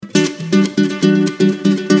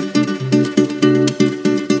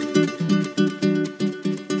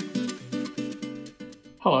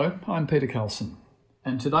I'm Peter Carlson,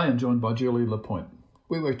 and today I'm joined by Julie Lapointe.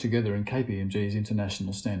 We work together in KPMG's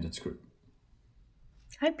International Standards Group.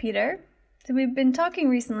 Hi, Peter. So we've been talking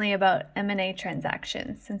recently about M&A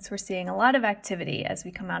transactions since we're seeing a lot of activity as we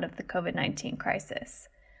come out of the COVID-19 crisis.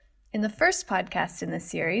 In the first podcast in this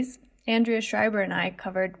series, Andrea Schreiber and I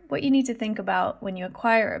covered what you need to think about when you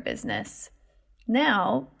acquire a business.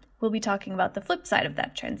 Now, we'll be talking about the flip side of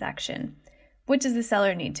that transaction. What does the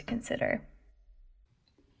seller need to consider?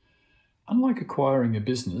 Unlike acquiring a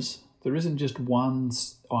business, there isn't just one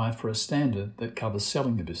IFRS standard that covers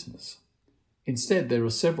selling a business. Instead, there are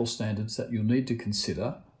several standards that you'll need to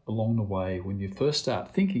consider along the way when you first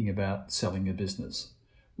start thinking about selling a business,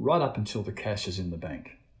 right up until the cash is in the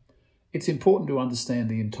bank. It's important to understand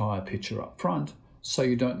the entire picture up front so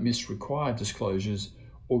you don't miss required disclosures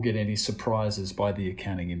or get any surprises by the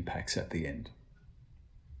accounting impacts at the end.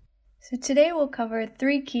 So today we'll cover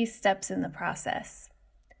 3 key steps in the process.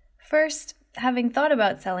 First, having thought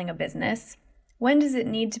about selling a business, when does it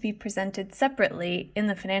need to be presented separately in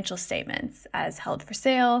the financial statements as held for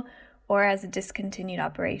sale or as a discontinued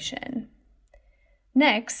operation?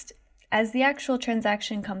 Next, as the actual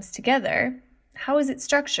transaction comes together, how is it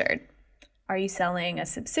structured? Are you selling a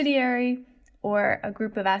subsidiary or a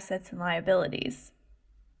group of assets and liabilities?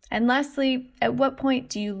 And lastly, at what point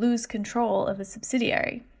do you lose control of a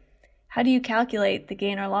subsidiary? How do you calculate the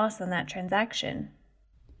gain or loss on that transaction?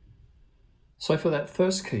 So for that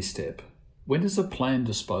first key step, when does a planned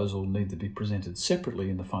disposal need to be presented separately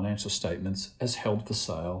in the financial statements as held for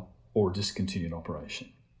sale or a discontinued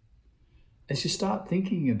operation? As you start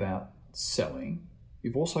thinking about selling,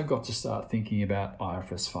 you've also got to start thinking about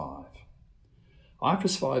IFRS 5.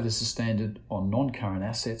 IFRS 5 is the standard on non-current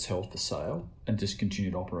assets held for sale and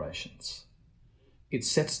discontinued operations. It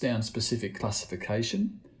sets down specific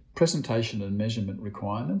classification, presentation and measurement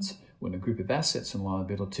requirements when a group of assets and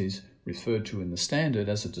liabilities referred to in the standard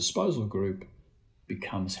as a disposal group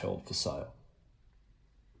becomes held for sale.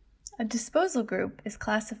 A disposal group is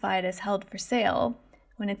classified as held for sale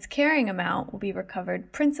when its carrying amount will be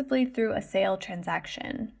recovered principally through a sale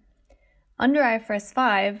transaction. Under IFRS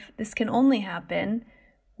 5, this can only happen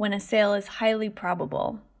when a sale is highly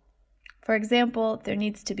probable. For example, there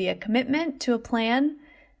needs to be a commitment to a plan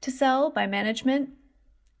to sell by management,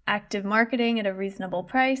 active marketing at a reasonable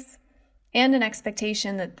price, and an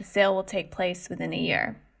expectation that the sale will take place within a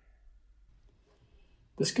year.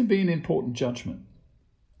 This can be an important judgment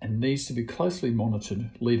and needs to be closely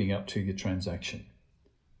monitored leading up to your transaction.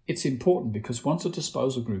 It's important because once a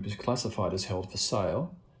disposal group is classified as held for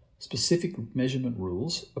sale, specific measurement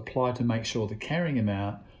rules apply to make sure the carrying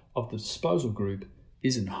amount of the disposal group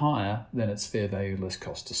isn't higher than its fair value less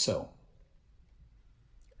cost to sell.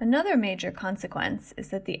 Another major consequence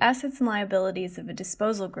is that the assets and liabilities of a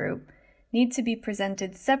disposal group need to be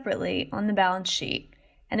presented separately on the balance sheet,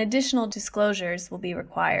 and additional disclosures will be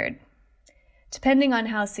required. Depending on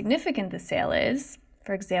how significant the sale is,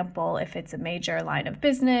 for example, if it's a major line of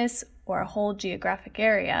business or a whole geographic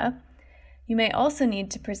area, you may also need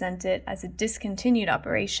to present it as a discontinued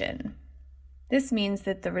operation. This means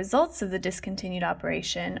that the results of the discontinued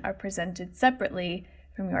operation are presented separately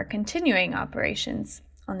from your continuing operations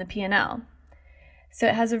on the P&L. So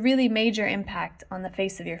it has a really major impact on the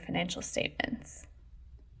face of your financial statements.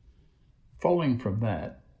 Following from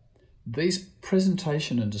that, these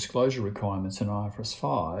presentation and disclosure requirements in IFRS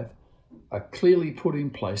 5 are clearly put in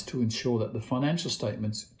place to ensure that the financial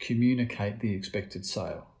statements communicate the expected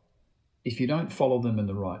sale. If you don't follow them in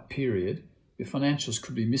the right period, your financials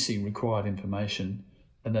could be missing required information,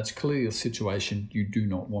 and that's clearly a situation you do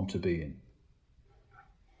not want to be in.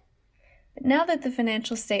 But now that the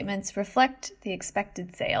financial statements reflect the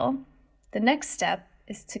expected sale, the next step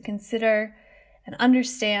is to consider and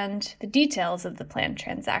understand the details of the planned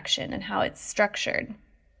transaction and how it's structured.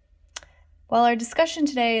 While our discussion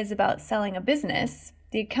today is about selling a business,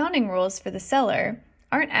 the accounting rules for the seller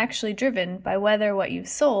aren't actually driven by whether what you've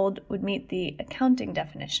sold would meet the accounting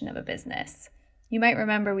definition of a business. You might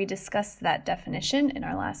remember we discussed that definition in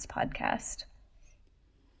our last podcast.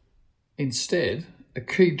 Instead, a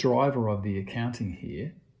key driver of the accounting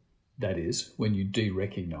here, that is, when you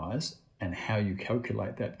de-recognise and how you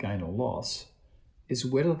calculate that gain or loss, is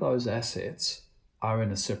whether those assets are in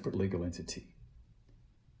a separate legal entity.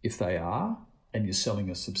 If they are, and you're selling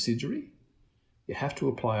a subsidiary, you have to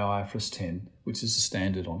apply IFRS 10, which is the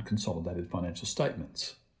standard on consolidated financial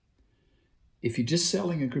statements. If you're just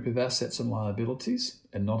selling a group of assets and liabilities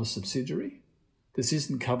and not a subsidiary, this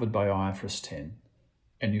isn't covered by IFRS 10,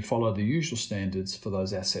 and you follow the usual standards for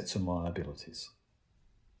those assets and liabilities.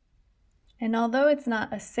 And although it's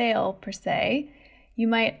not a sale per se, You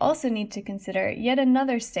might also need to consider yet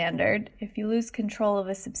another standard if you lose control of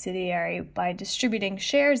a subsidiary by distributing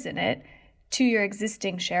shares in it to your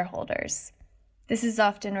existing shareholders. This is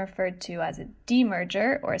often referred to as a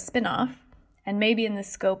demerger or a spin-off, and may be in the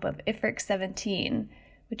scope of IFRIC 17,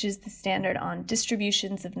 which is the standard on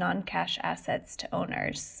distributions of non-cash assets to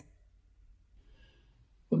owners.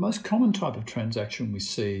 The most common type of transaction we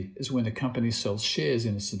see is when a company sells shares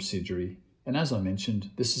in a subsidiary, and as I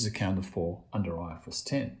mentioned, this is accounted for under IFRS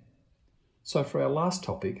 10. So for our last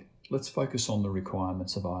topic, let's focus on the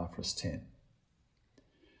requirements of IFRS 10.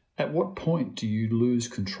 At what point do you lose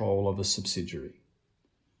control of a subsidiary?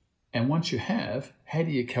 And once you have, how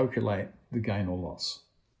do you calculate the gain or loss?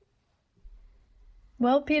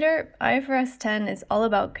 Well, Peter, IFRS 10 is all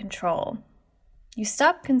about control. You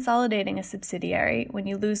stop consolidating a subsidiary when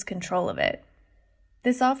you lose control of it.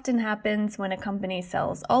 This often happens when a company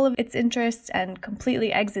sells all of its interests and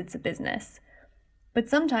completely exits a business. But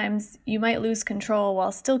sometimes you might lose control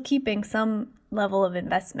while still keeping some level of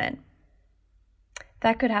investment.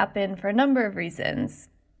 That could happen for a number of reasons.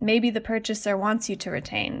 Maybe the purchaser wants you to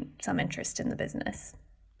retain some interest in the business.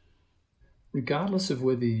 Regardless of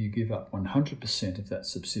whether you give up 100% of that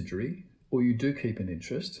subsidiary or you do keep an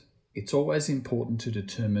interest, it's always important to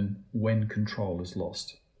determine when control is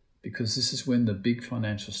lost, because this is when the big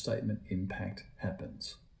financial statement impact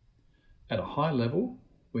happens. At a high level,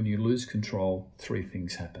 when you lose control, three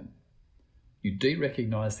things happen. You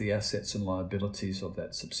de-recognise the assets and liabilities of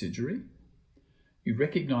that subsidiary. You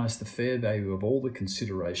recognise the fair value of all the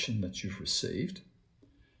consideration that you've received,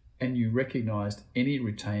 and you recognised any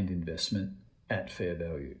retained investment at fair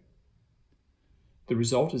value. The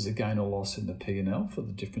result is a gain or loss in the P&L for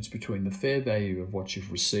the difference between the fair value of what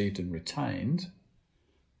you've received and retained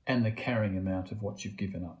and the carrying amount of what you've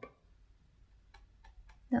given up.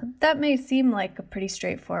 Now, that may seem like a pretty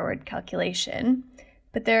straightforward calculation,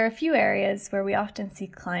 but there are a few areas where we often see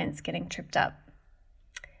clients getting tripped up.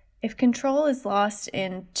 If control is lost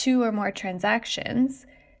in 2 or more transactions,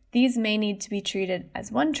 these may need to be treated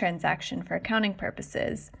as one transaction for accounting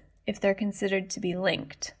purposes if they're considered to be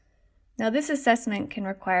linked. Now, this assessment can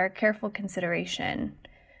require careful consideration.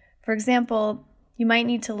 For example, you might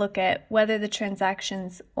need to look at whether the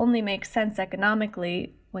transactions only make sense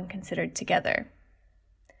economically when considered together.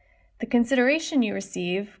 The consideration you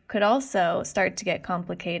receive could also start to get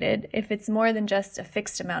complicated if it's more than just a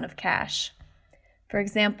fixed amount of cash. For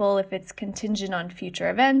example, if it's contingent on future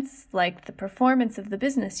events, like the performance of the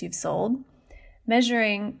business you've sold,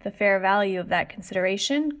 measuring the fair value of that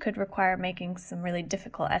consideration could require making some really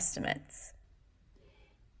difficult estimates.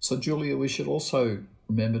 So, Julia, we should also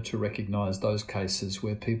remember to recognise those cases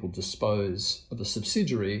where people dispose of a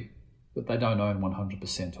subsidiary that they don't own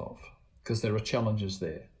 100% of, because there are challenges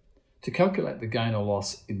there. To calculate the gain or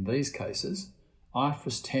loss in these cases,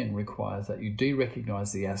 IFRS 10 requires that you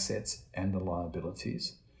de-recognise the assets and the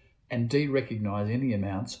liabilities and de-recognise any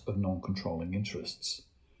amounts of non-controlling interests.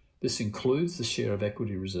 This includes the share of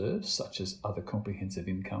equity reserves, such as other comprehensive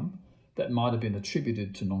income, that might have been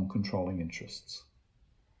attributed to non-controlling interests.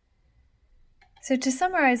 So to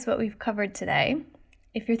summarize what we've covered today,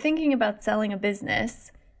 if you're thinking about selling a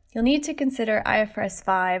business, you'll need to consider IFRS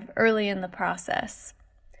 5 early in the process.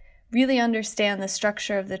 Really understand the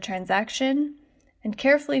structure of the transaction and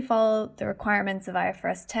carefully follow the requirements of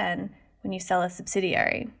IFRS 10 when you sell a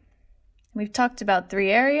subsidiary. We've talked about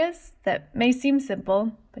 3 areas that may seem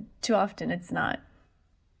simple, but too often it's not.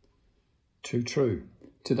 Too true.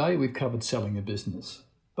 Today we've covered selling a business,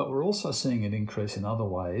 but we're also seeing an increase in other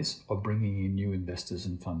ways of bringing in new investors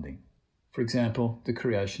and funding. For example, the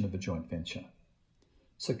creation of a joint venture.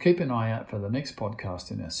 So keep an eye out for the next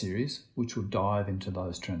podcast in our series, which will dive into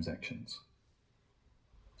those transactions.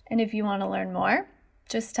 And if you want to learn more,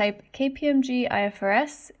 just type KPMG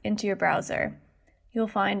IFRS into your browser. You'll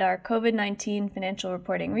find our COVID-19 Financial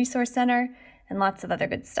Reporting Resource Center and lots of other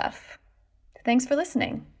good stuff. Thanks for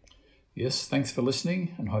listening. Yes, thanks for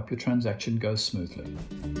listening and hope your transaction goes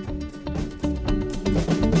smoothly.